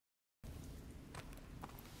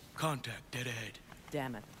contact, dead ahead.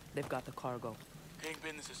 Damn it. They've got the cargo.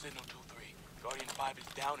 Kingpin, this is Signal 2-3. Guardian 5 is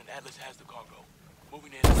down and Atlas has the cargo.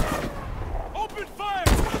 Moving in. Open fire!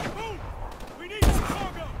 Move! We need the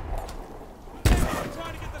cargo! I'm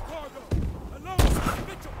trying to get the cargo. Alone!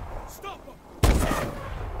 Mitchell! Stop them!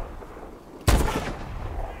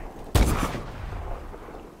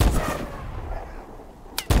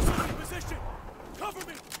 Position! Cover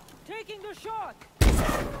me! Taking the shot!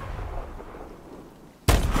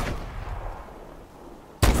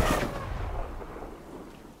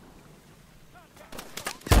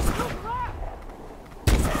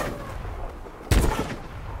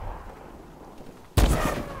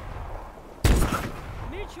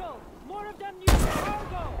 Mitchell! More of them need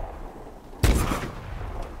cargo!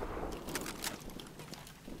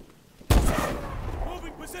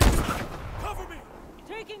 Moving position! Cover me!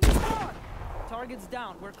 Taking the shot! Target's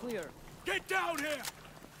down. We're clear. Get down here!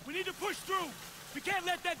 We need to push through! We can't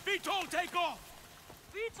let that VTOL take off!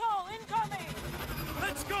 VTOL incoming!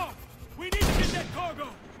 Let's go! We need to get that cargo!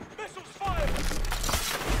 Missiles fired!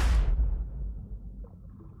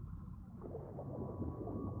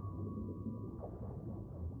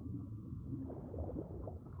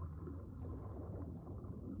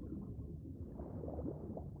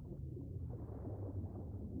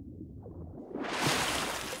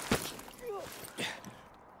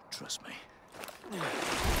 Trust me.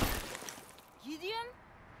 Gideon?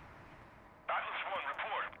 Atlas 1,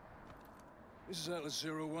 report. This is Atlas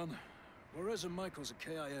 01. Juarez and Michaels at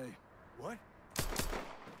KIA. What?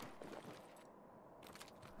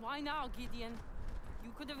 Why now, Gideon?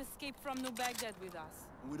 You could have escaped from New Baghdad with us.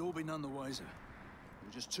 We'd all be none the wiser. There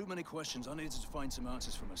were just too many questions. I needed to find some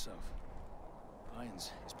answers for myself.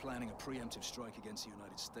 Irons is planning a preemptive strike against the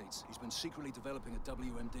United States. He's been secretly developing a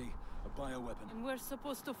WMD, a bioweapon. And we're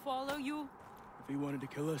supposed to follow you? If he wanted to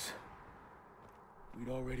kill us, we'd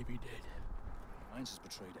already be dead. Irons has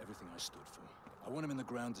betrayed everything I stood for. I want him in the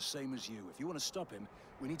ground the same as you. If you want to stop him,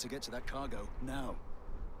 we need to get to that cargo now.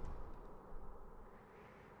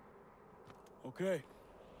 Okay.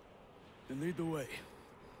 Then lead the way.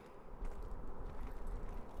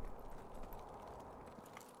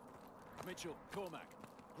 Mitchell, Cormac,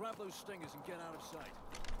 grab those stingers and get out of sight.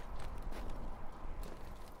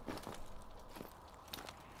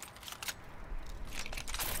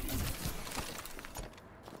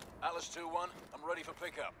 Atlas 2-1, I'm ready for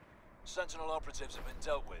pickup. Sentinel operatives have been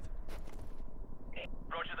dealt with.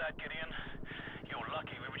 Roger that, Gideon. You're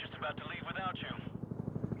lucky we were just about to leave without you.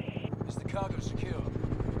 Is the cargo secure?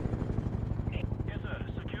 Yes, sir.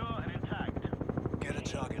 Secure and intact. Get a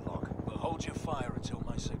target lock, but hold your fire until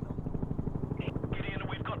my signal. Gideon,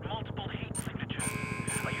 we've got multiple heat signatures.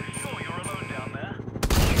 Are you sure you're alone down there?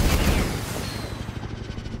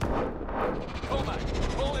 Cormac,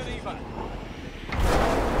 call in evac.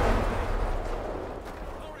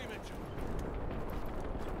 Hurry, Mitchell.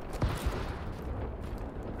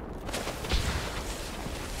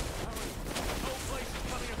 Hurry, the whole place is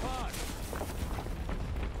coming apart.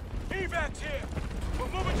 Evac's here!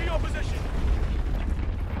 We're moving to your position!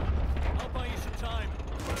 I'll buy you some time.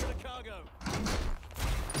 Where's the cargo?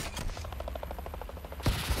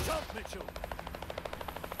 Jump, Mitchell!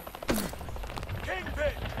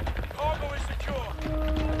 Kingpin! Cargo is secure!